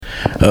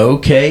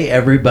Okay,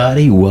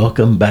 everybody,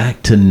 welcome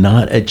back to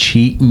Not a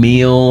Cheat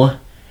Meal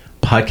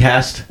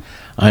podcast.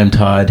 I'm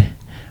Todd.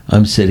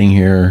 I'm sitting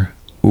here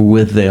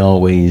with the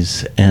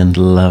always and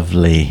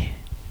lovely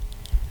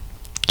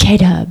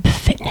K-Dub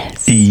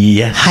Fitness.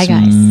 Yes, hi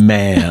guys.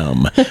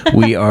 Ma'am.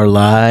 We are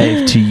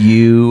live to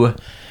you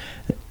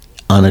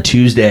on a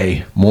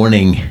Tuesday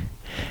morning,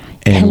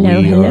 and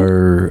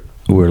we're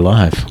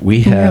live.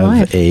 We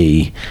have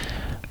a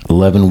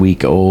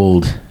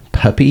 11-week-old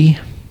puppy.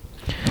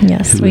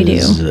 Yes, we do. Who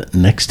is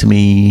next to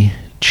me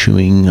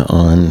chewing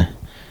on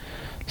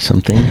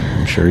something.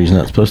 I'm sure he's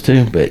not supposed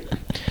to, but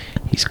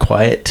he's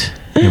quiet,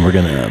 and we're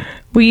gonna.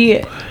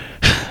 We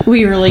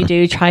really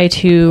do try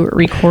to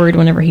record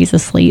whenever he's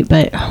asleep,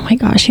 but oh my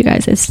gosh, you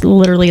guys, it's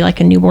literally like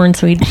a newborn,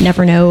 so we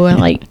never know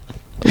like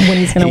when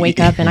he's gonna wake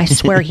up. And I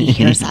swear he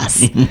hears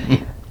us.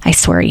 I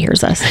swear he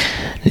hears us.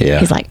 Yeah.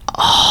 He's like,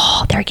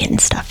 oh, they're getting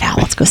stuff out.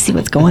 Let's go see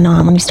what's going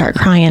on. Let me start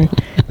crying.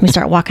 Let me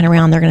start walking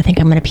around. They're going to think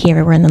I'm going to pee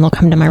everywhere, and then they'll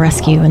come to my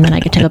rescue, and then I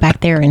get to go back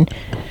there, and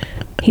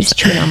he's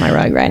chewing on my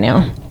rug right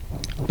now.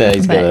 Yeah,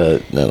 he's got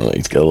a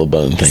little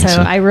bone thing.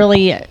 So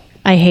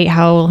I hate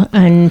how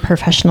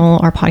unprofessional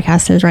our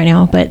podcast is right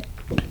now, but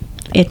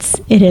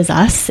it is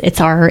us. It's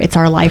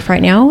our life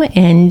right now,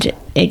 and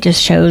it just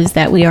shows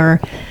that we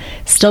are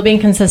still being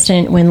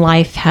consistent when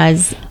life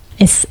is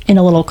in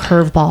a little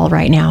curveball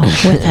right now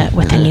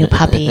with a new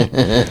puppy.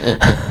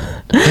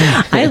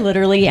 I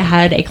literally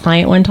had a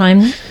client one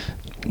time,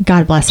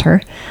 God bless her,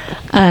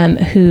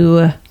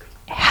 who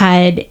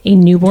had a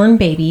newborn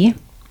baby,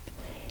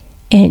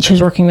 and she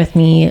was working with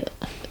me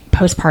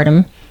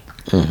postpartum.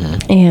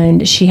 Mm-hmm.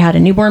 And she had a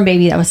newborn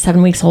baby that was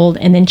 7 weeks old,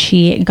 and then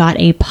she got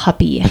a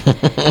puppy.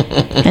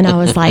 And I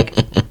was like,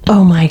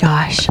 oh my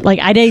gosh. Like,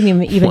 I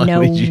didn't even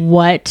know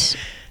what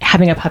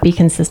having a puppy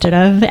consisted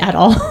of at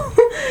all.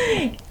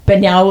 But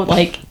now,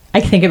 like,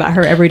 I think about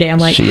her every day. I'm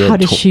like, how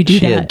does she do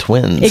that? She had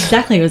twins.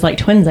 Exactly. It was like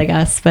twins, I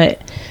guess.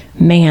 But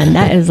man,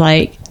 that is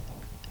like,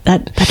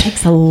 that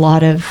takes a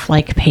lot of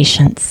like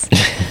patience.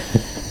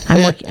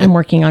 I'm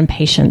working on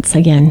patience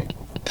again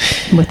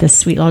with this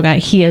sweet little guy.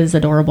 He is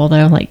adorable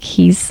though. Like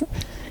he's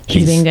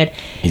being good.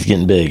 He's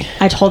getting big.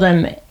 I told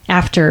him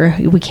after,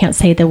 we can't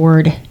say the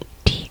word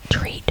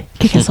treat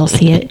because I'll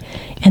see it.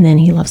 And then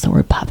he loves the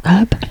word pop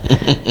cup,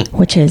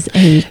 which is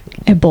a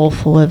bowl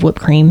full of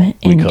whipped cream.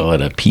 And we call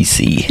it a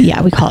PC.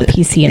 Yeah, we call it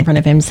PC in front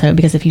of him. So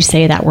because if you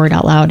say that word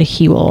out loud,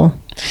 he will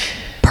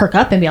perk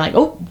up and be like,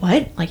 oh,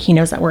 what? Like he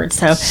knows that word.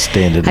 So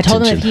I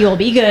told him if he will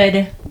be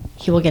good,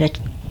 he will get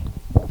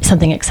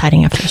something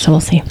exciting after. So we'll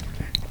see.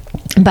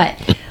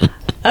 But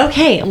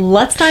okay,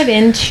 let's dive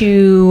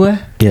into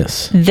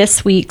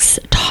this week's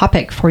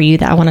topic for you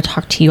that I want to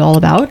talk to you all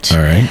about. All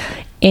right.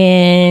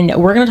 And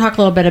we're going to talk a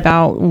little bit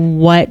about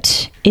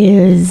what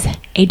is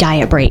a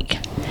diet break,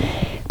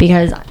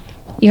 because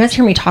you guys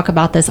hear me talk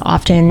about this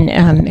often,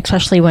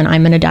 especially when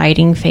I'm in a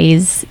dieting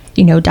phase.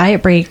 You know,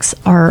 diet breaks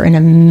are an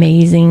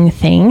amazing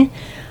thing.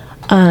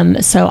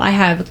 So I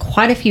have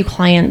quite a few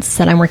clients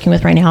that I'm working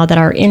with right now that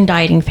are in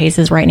dieting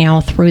phases right now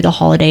through the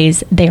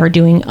holidays. They are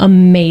doing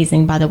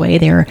amazing, by the way.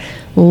 They're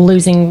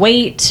losing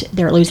weight.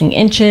 They're losing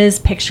inches.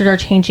 Pictures are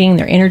changing.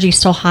 Their energy's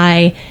still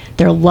high.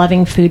 They're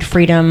loving food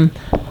freedom.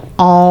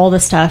 All the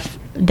stuff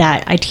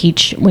that I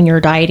teach when you're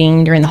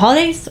dieting during the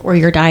holidays or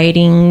you're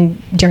dieting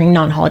during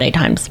non-holiday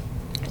times.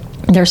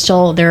 They're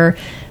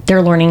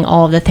learning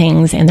all of the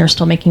things, and they're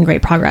still making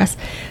great progress.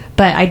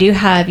 But I do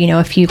have,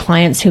 a few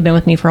clients who've been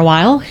with me for a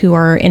while who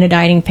are in a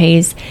dieting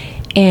phase,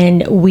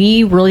 and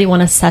we really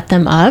want to set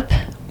them up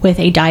with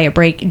a diet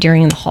break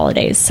during the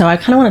holidays. So I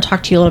kind of want to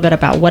talk to you a little bit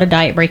about what a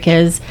diet break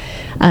is.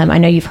 I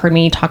know you've heard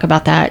me talk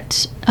about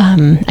that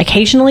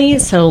occasionally,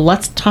 so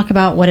let's talk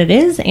about what it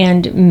is,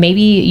 and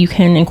maybe you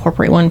can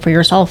incorporate one for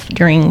yourself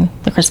during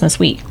the Christmas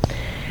week.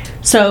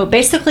 So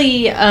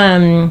basically,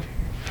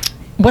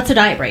 what's a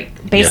diet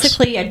break?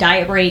 Basically, a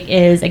diet break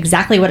is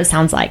exactly what it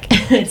sounds like.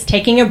 It's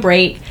taking a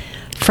break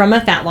from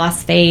a fat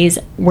loss phase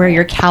where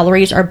your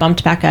calories are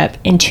bumped back up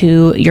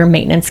into your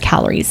maintenance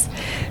calories.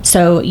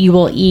 So you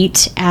will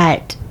eat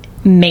at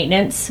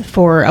maintenance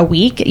for a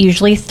week.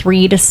 Usually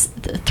 3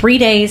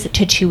 days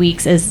to 2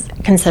 weeks is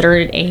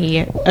considered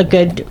a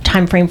good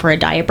time frame for a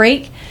diet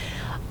break.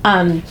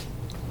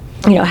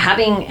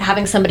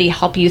 Having somebody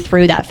help you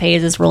through that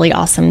phase is really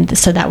awesome.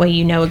 So that way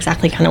you know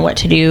exactly kind of what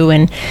to do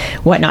and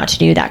what not to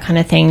do, that kind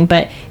of thing.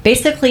 But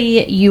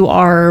basically you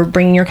are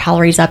bringing your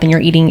calories up and you're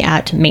eating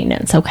at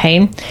maintenance.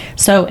 Okay.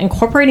 So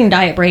incorporating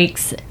diet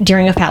breaks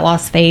during a fat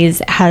loss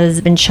phase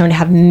has been shown to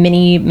have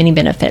many, many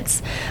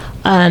benefits.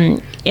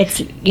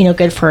 It's,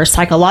 good for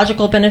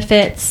psychological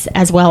benefits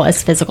as well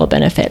as physical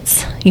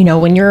benefits.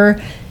 When you're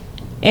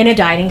in a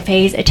dieting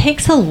phase, it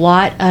takes a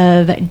lot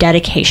of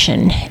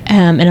dedication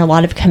and a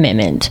lot of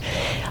commitment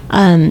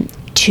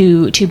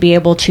to be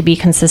able to be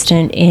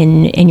consistent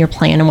in your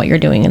plan and what you're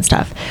doing and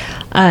stuff.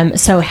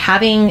 So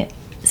having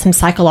some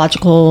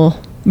psychological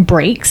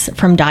breaks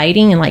from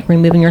dieting and like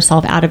removing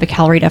yourself out of a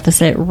calorie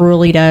deficit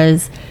really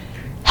does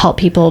help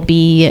people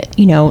be,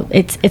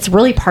 it's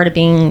really part of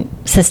being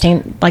the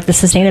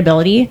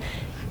sustainability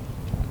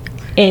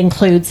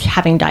includes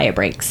having diet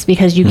breaks,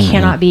 because you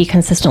cannot be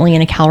consistently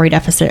in a calorie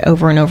deficit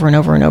over and over and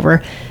over and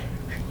over.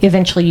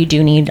 Eventually, you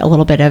do need a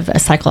little bit of a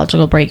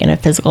psychological break and a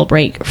physical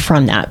break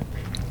from that.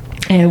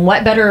 And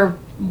what better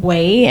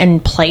way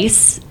and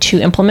place to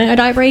implement a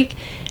diet break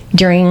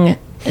during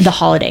the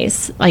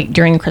holidays, like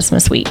during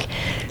Christmas week.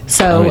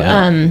 So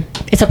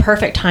it's a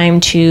perfect time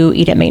to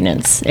eat at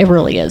maintenance. It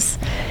really is.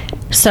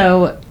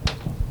 So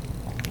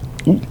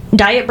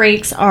diet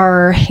breaks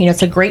are,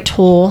 it's a great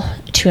tool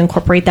to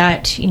incorporate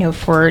that,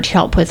 to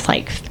help with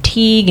like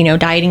fatigue,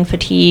 dieting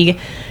fatigue,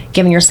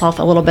 giving yourself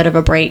a little bit of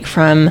a break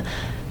from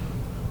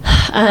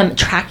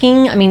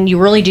tracking. I mean, you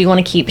really do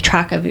want to keep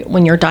track of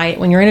when you're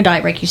in a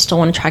diet break, you still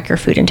want to track your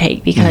food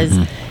intake, because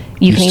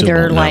you can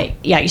either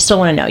you still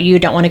want to know. You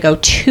don't want to go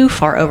too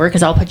far over,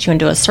 because that'll put you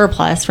into a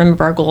surplus.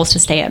 Remember, our goal is to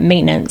stay at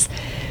maintenance.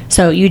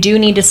 So you do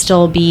need to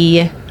still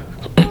be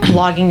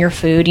logging your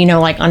food.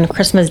 Like on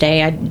Christmas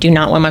Day, I do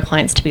not want my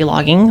clients to be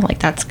logging. Like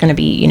that's going to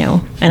be,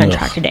 an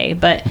untracked day.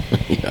 But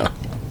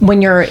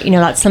when you're,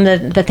 that's some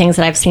of the things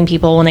that I've seen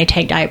people when they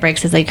take diet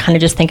breaks is they kind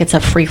of just think it's a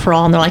free for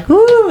all, and they're like,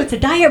 ooh, it's a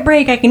diet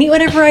break. I can eat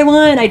whatever I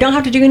want. I don't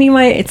have to do any of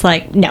my, it's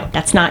like, no,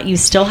 that's not. You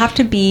still have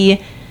to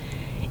be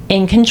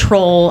in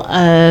control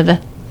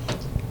of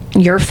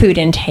your food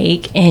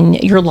intake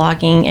and your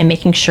logging, and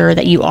making sure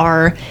that you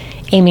are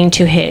aiming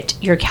to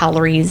hit your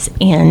calories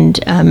and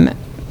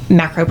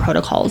macro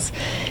protocols.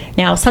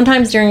 Now,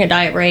 sometimes during a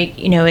diet break,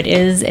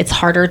 it's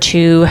harder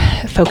to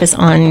focus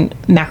on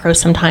macros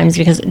sometimes,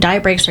 because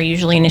diet breaks are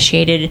usually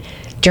initiated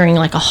during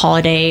like a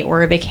holiday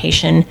or a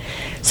vacation.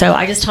 So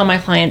I just tell my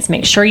clients,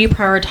 make sure you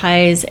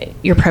prioritize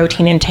your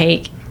protein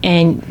intake,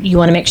 and you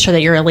want to make sure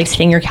that you're at least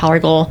hitting your calorie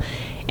goal.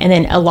 And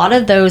then a lot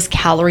of those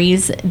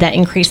calories, that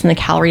increase in the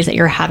calories that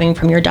you're having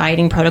from your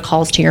dieting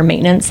protocols to your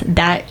maintenance,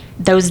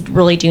 those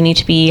really do need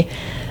to be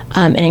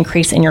an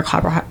increase in your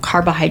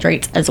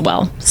carbohydrates as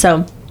well.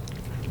 So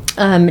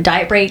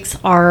diet breaks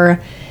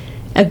are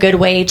a good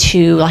way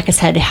to, like I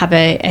said, have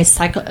a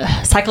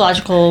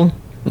psychological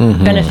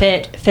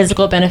benefit,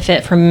 physical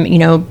benefit from,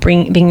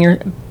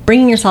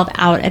 bringing yourself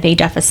out of a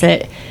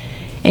deficit,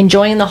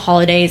 enjoying the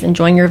holidays,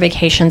 enjoying your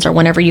vacations, or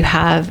whenever you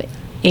have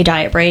a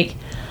diet break.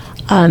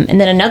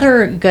 And then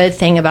another good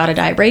thing about a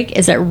diet break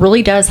is it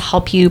really does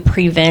help you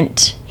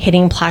prevent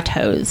hitting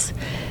plateaus.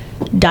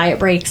 Diet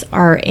breaks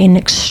are an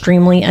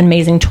extremely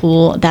amazing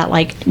tool that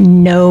like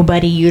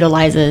nobody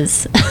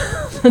utilizes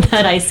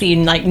that I see.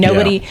 Like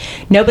nobody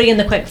in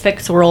the quick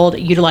fix world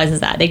utilizes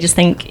that. They just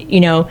think,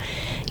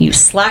 you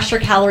slash your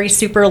calories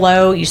super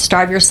low, you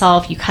starve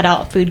yourself, you cut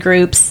out food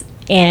groups,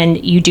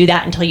 and you do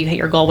that until you hit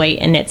your goal weight,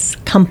 and it's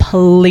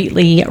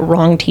completely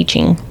wrong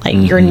teaching.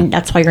 Like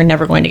that's why you're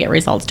never going to get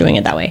results doing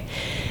it that way.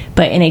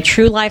 But in a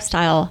true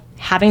lifestyle,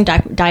 having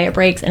diet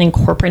breaks and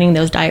incorporating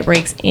those diet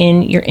breaks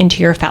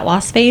into your fat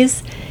loss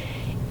phase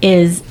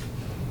is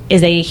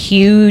a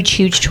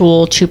huge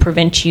tool to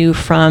prevent you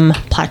from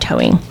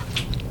plateauing.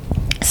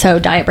 So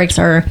diet breaks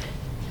are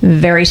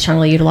very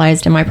strongly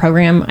utilized in my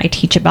program. I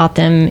teach about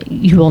them.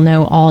 You will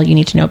know all you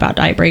need to know about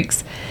diet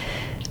breaks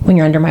when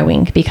you're under my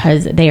wing,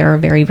 because they are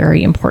very,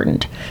 very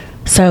important.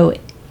 So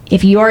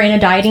if you are in a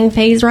dieting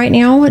phase right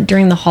now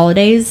during the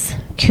holidays,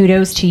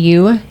 kudos to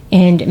you.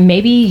 And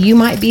maybe you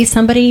might be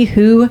somebody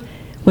who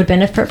would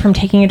benefit from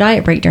taking a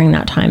diet break during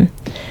that time.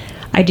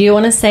 I do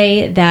want to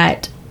say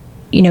that,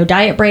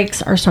 diet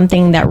breaks are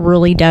something that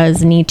really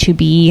does need to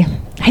be,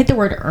 I hate the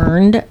word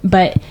earned,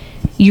 but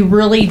you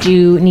really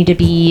do need to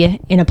be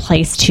in a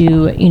place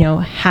to,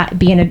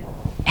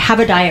 have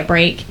a diet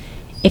break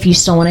if you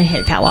still want to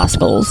hit fat loss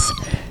goals.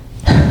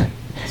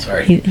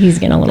 Sorry. He's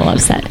getting a little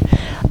upset.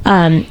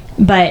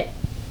 But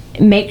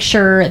make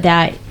sure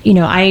that,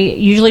 I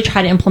usually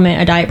try to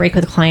implement a diet break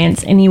with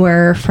clients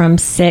anywhere from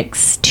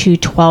 6 to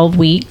 12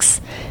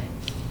 weeks.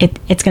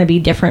 It's going to be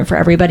different for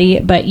everybody,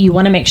 but you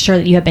want to make sure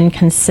that you have been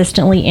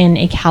consistently in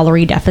a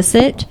calorie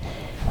deficit,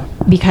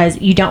 because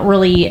you don't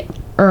really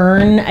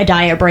earn a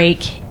diet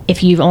break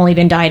if you've only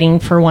been dieting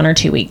for 1 or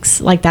 2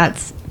 weeks. Like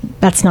that's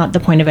not the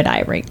point of a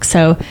diet break.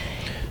 So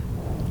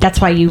that's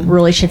why you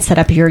really should set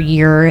up your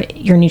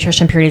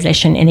nutrition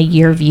periodization in a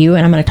year view.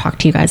 And I'm going to talk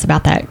to you guys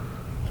about that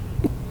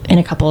in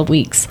a couple of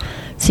weeks,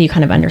 so you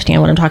kind of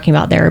understand what I'm talking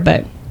about there.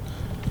 But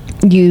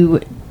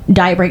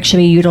diet breaks should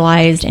be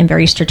utilized and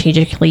very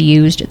strategically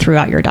used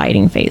throughout your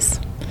dieting phase.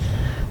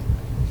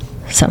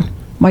 So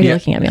why are you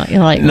looking at me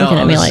looking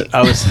at me like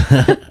I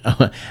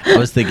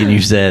was thinking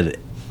you said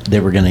they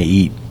were going to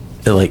eat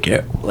like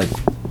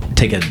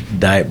take a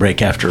diet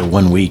break after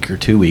 1 week or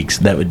 2 weeks.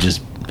 That would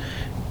just,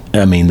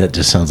 that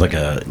just sounds like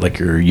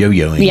you're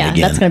yo-yoing again.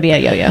 Yeah, that's going to be a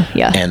yo-yo.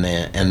 Yeah. And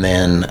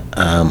then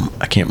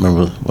I can't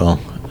remember. Well,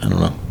 I don't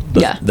know.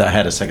 But I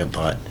had a second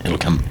thought. It'll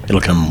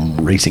come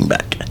racing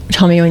back.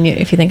 Tell me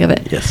if you think of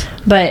it. Yes.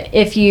 But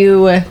if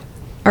you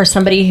are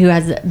somebody who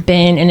has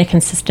been in a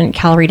consistent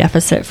calorie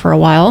deficit for a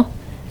while,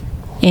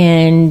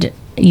 and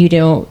you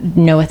don't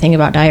know a thing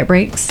about diet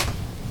breaks,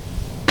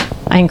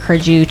 I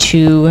encourage you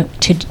to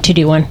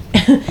do one.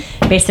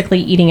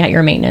 Basically, eating at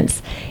your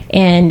maintenance.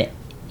 And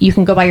you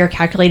can go by your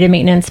calculated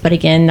maintenance, but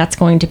again, that's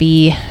going to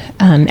be,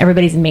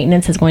 everybody's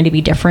maintenance is going to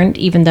be different,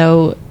 even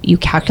though you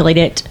calculate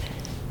it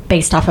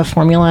based off a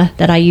formula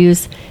that I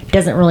use. It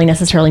doesn't really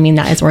necessarily mean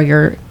that is where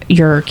your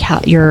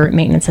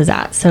maintenance is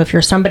at. So if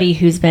you're somebody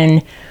who's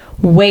been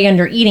way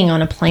under eating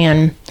on a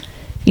plan,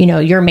 you know,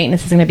 your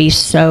maintenance is going to be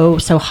so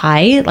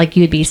high, like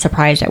you'd be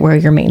surprised at where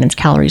your maintenance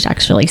calories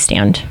actually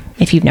stand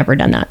if you've never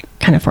done that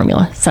kind of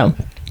formula. So,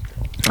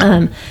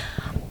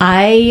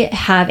 I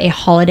have a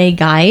holiday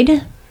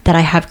guide that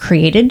I have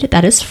created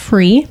that is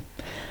free.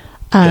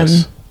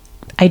 Yes.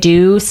 I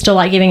do still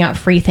like giving out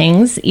free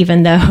things,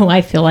 even though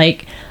I feel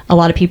like a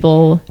lot of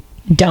people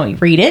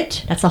don't read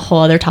it. That's a whole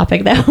other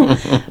topic though.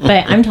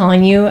 But I'm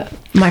telling you,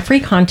 my free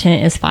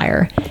content is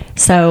fire.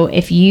 So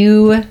if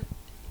you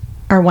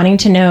are wanting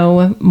to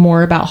know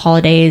more about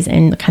holidays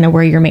and kind of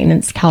where your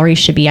maintenance calories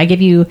should be, I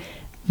give you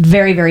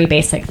very, very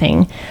basic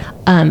thing.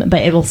 But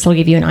it will still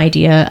give you an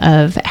idea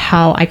of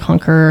how I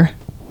conquer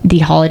the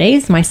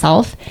holidays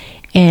myself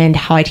and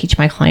how I teach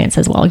my clients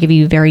as well. I'll give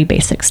you very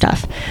basic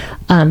stuff.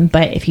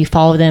 But if you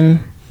follow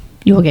them,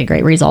 you will get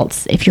great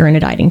results if you're in a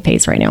dieting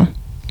phase right now.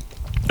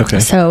 Okay.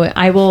 So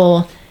I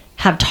will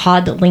have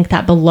Todd link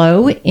that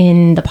below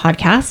in the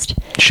podcast.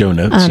 Show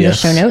notes,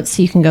 yes. The show notes.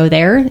 So you can go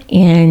there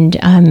and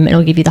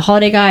it'll give you the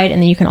holiday guide.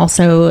 And then you can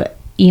also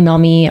email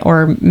me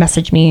or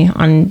message me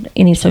on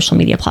any social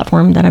media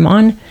platform that I'm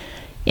on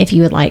if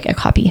you would like a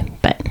copy.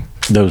 But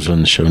those are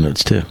in the show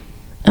notes too.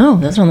 Oh,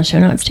 those are on the show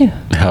notes too.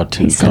 How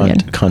to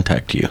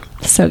contact you.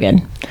 So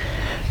good.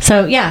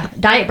 So yeah,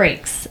 diet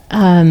breaks.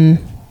 They're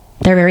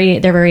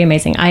very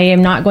amazing. I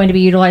am not going to be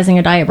utilizing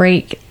a diet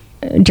break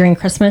during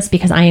Christmas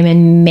because I am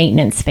in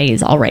maintenance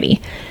phase already,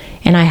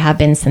 and I have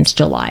been since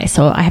July.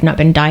 So I have not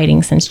been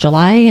dieting since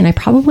July, and I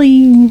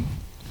probably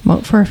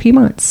won't for a few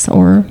months,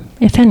 or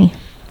if any,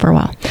 for a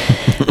while.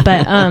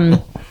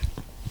 But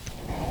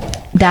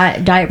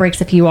that diet breaks,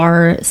 if you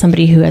are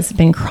somebody who has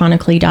been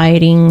chronically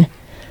dieting,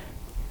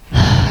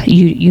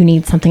 you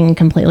need something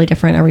completely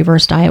different, a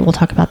reverse diet. We'll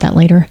talk about that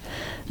later.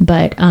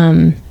 But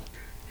I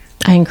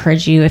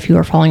encourage you, if you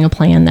are following a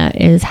plan that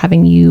is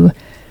having you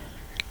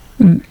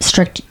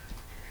strict,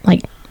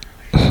 like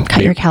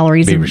cut your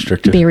calories, be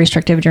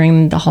restrictive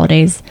during the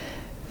holidays,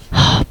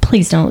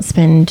 please don't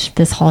spend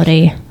this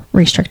holiday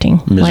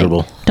restricting. Miserable.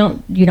 Like,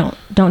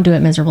 don't do it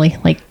miserably.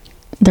 Like,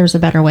 there's a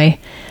better way.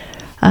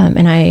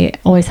 And I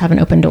always have an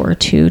open door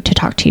to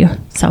talk to you.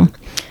 So,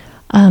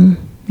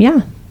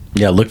 yeah.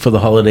 Yeah, look for the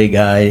holiday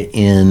guide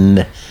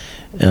in,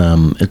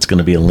 it's going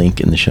to be a link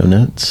in the show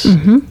notes.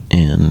 Mm-hmm.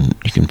 And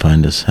you can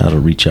find us, how to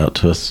reach out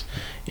to us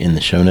in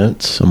the show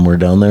notes somewhere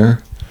down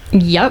there.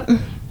 Yep.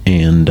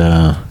 And,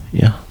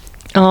 yeah.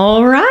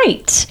 All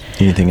right.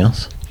 Anything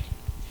else?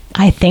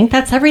 I think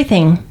that's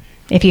everything.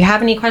 If you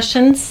have any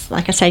questions,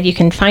 like I said, you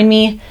can find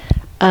me,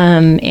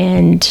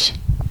 and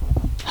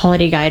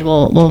holiday guide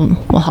will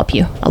help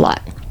you a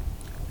lot.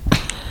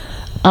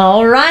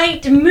 All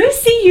right,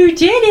 Moosey, you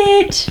did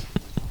it.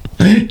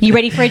 You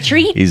ready for a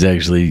treat? He's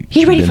actually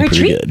You ready for a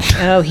treat? Good.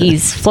 Oh,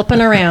 he's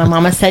flipping around.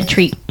 Mama said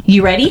treat.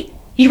 You ready?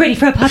 You ready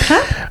for a pop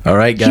cup? All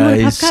right, guys. You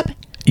want a pop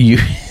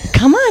cup?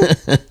 Come on.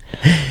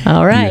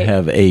 All right. You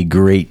have a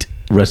great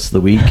rest of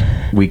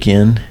the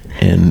weekend,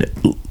 and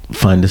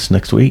find us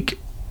next week.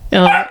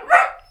 Oh,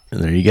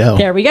 There you go.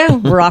 there we go.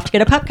 We're off to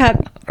get a pop cup.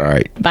 All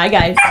right. Bye,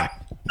 guys.